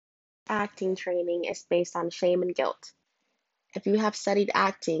acting training is based on shame and guilt. If you have studied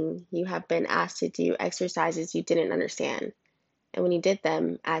acting, you have been asked to do exercises you didn't understand. And when you did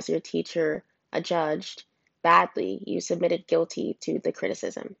them, as your teacher adjudged badly, you submitted guilty to the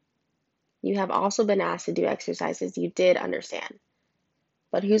criticism. You have also been asked to do exercises you did understand,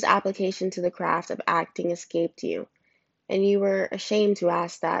 but whose application to the craft of acting escaped you, and you were ashamed to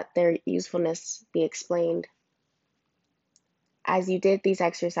ask that their usefulness be explained. As you did these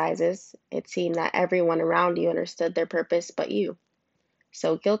exercises, it seemed that everyone around you understood their purpose but you.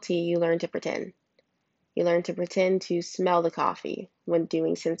 So guilty, you learned to pretend. You learned to pretend to smell the coffee when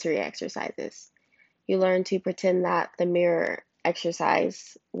doing sensory exercises. You learned to pretend that the mirror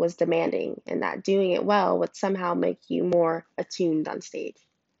exercise was demanding and that doing it well would somehow make you more attuned on stage.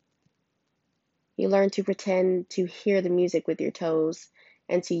 You learned to pretend to hear the music with your toes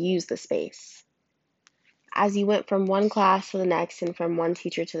and to use the space. As you went from one class to the next and from one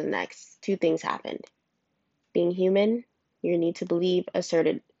teacher to the next, two things happened. Being human, your need to believe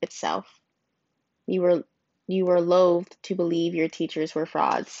asserted itself. You were you were loathed to believe your teachers were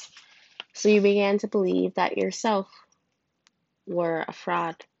frauds. So you began to believe that yourself were a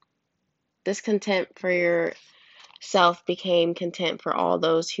fraud. This contempt for yourself became contempt for all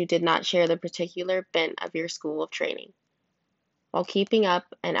those who did not share the particular bent of your school of training. While keeping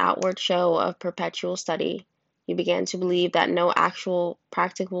up an outward show of perpetual study, you began to believe that no actual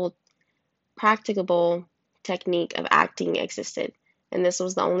practicable technique of acting existed, and this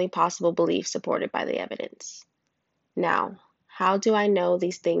was the only possible belief supported by the evidence. Now, how do I know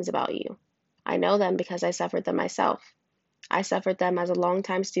these things about you? I know them because I suffered them myself. I suffered them as a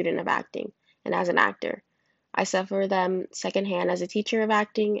longtime student of acting and as an actor. I suffered them secondhand as a teacher of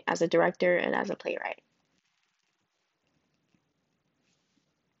acting, as a director, and as a playwright.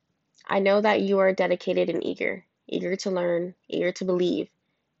 I know that you are dedicated and eager, eager to learn, eager to believe,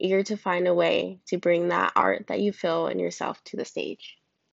 eager to find a way to bring that art that you feel in yourself to the stage.